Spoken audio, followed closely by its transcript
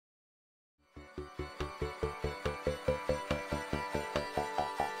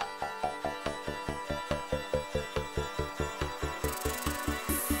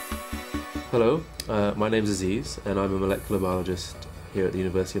Hello, my name's Aziz and I'm a molecular biologist here at the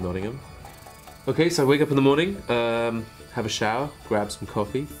University of Nottingham. Okay, so I wake up in the morning, have a shower, grab some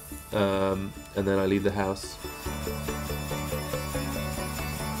coffee, and then I leave the house.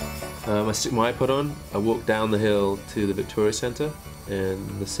 I stick my iPod on, I walk down the hill to the Victoria Centre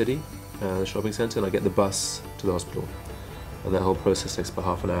in the city, the shopping centre, and I get the bus to the hospital. And that whole process takes about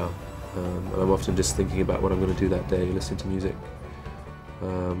half an hour. And I'm often just thinking about what I'm going to do that day, listening to music.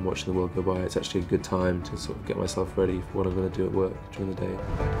 Watching the world go by. It's actually a good time to sort of get myself ready for what I'm going to do at work during the day.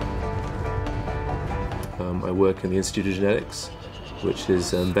 I work in the Institute of Genetics, which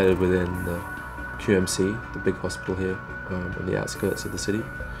is embedded within the QMC, the big hospital here on the outskirts of the city.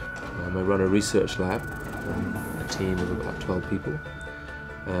 I run a research lab, a team of about 12 people,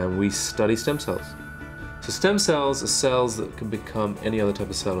 and we study stem cells. So stem cells are cells that can become any other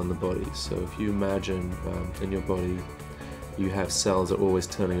type of cell in the body. So if you imagine in your body you have cells that are always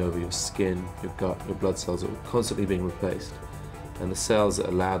turning over, your skin, your gut, your blood cells are constantly being replaced. And the cells that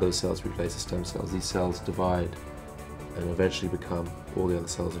allow those cells to replace the stem cells, these cells divide and eventually become all the other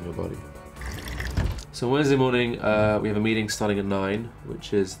cells in your body. So Wednesday morning we have a meeting starting at 9,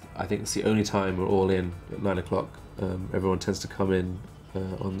 which is, I think it's the only time we're all in at 9 o'clock. Everyone tends to come in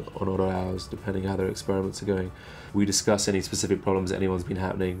on odd hours, depending how their experiments are going. We discuss any specific problems that anyone's been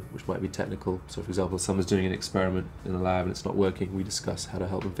happening, which might be technical. So for example, if someone's doing an experiment in the lab and it's not working, we discuss how to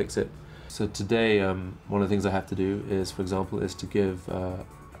help them fix it. So today, one of the things I have to do is, for example, is to give a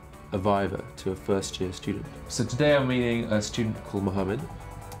viva to a first-year student. So today I'm meeting a student called Mohammed.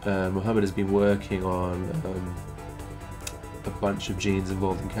 Mohammed has been working on a bunch of genes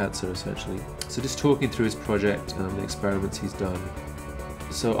involved in cancer, essentially. So just talking through his project, the experiments he's done.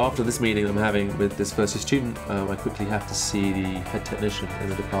 So after this meeting I'm having with this first-year student, I quickly have to see the head technician in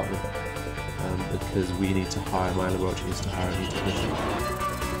the department because we need to hire, my laboratory needs to hire a new technician.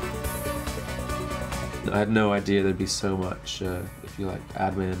 I had no idea there'd be so much, if you like,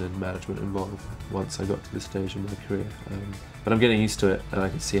 admin and management involved once I got to this stage in my career. But I'm getting used to it and I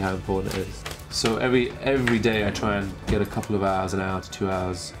can see how important it is. So every day I try and get a couple of hours, an hour to 2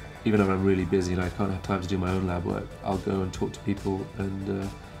 hours. Even if I'm really busy and I can't have time to do my own lab work, I'll go and talk to people and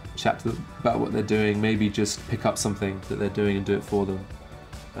chat to them about what they're doing, maybe just pick up something that they're doing and do it for them,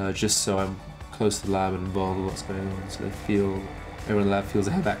 just so I'm close to the lab and involved with what's going on, so everyone in the lab feels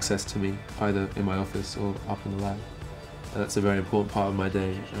they have access to me, either in my office or up in the lab. And that's a very important part of my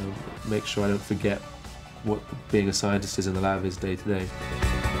day, make sure I don't forget what being a scientist is in the lab is day to day.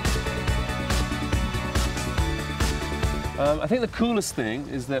 I think the coolest thing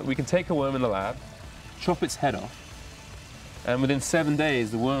is that we can take a worm in the lab, chop its head off, and within 7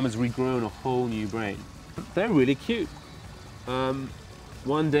 days the worm has regrown a whole new brain. They're really cute.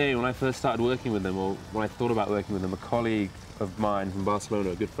 One day when I first started working with them, or when I thought about working with them, a colleague of mine from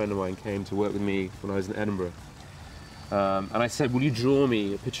Barcelona, a good friend of mine, came to work with me when I was in Edinburgh. And I said, will you draw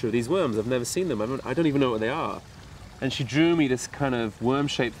me a picture of these worms? I've never seen them, I don't even know what they are. And she drew me this kind of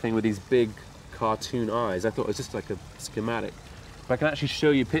worm-shaped thing with these big cartoon eyes. I thought it was just like a schematic. But I can actually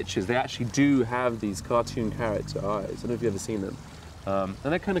show you pictures. They actually do have these cartoon character eyes. I don't know if you've ever seen them. And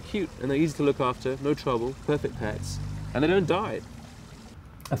they're kind of cute, and they're easy to look after, no trouble, perfect pets, and they don't die.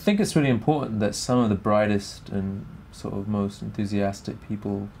 I think it's really important that some of the brightest and sort of most enthusiastic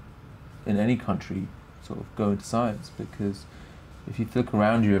people in any country sort of go into science, because if you look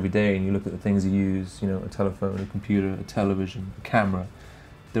around you every day and you look at the things you use, you know, a telephone, a computer, a television, a camera,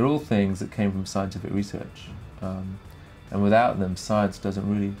 they're all things that came from scientific research. And without them, science doesn't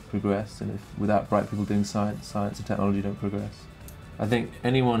really progress, and without bright people doing science, science and technology don't progress. I think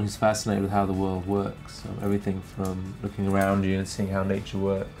anyone who's fascinated with how the world works, everything from looking around you and seeing how nature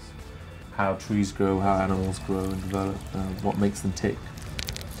works, how trees grow, how animals grow and develop, what makes them tick,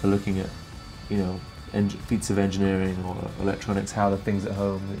 to looking at, you know, feats of engineering or electronics, how the things at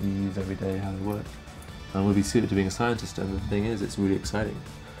home that you use every day, how they work. And would be suited to being a scientist, and the thing is, it's really exciting.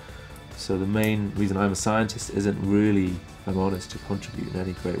 So the main reason I'm a scientist isn't really, if I'm honest, to contribute in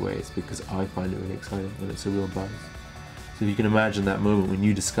any great way. It's because I find it really exciting and it's a real buzz. So if you can imagine that moment when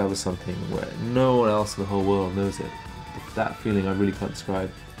you discover something where no one else in the whole world knows it, that feeling I really can't describe.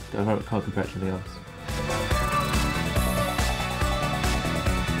 I can't compare it to anything else.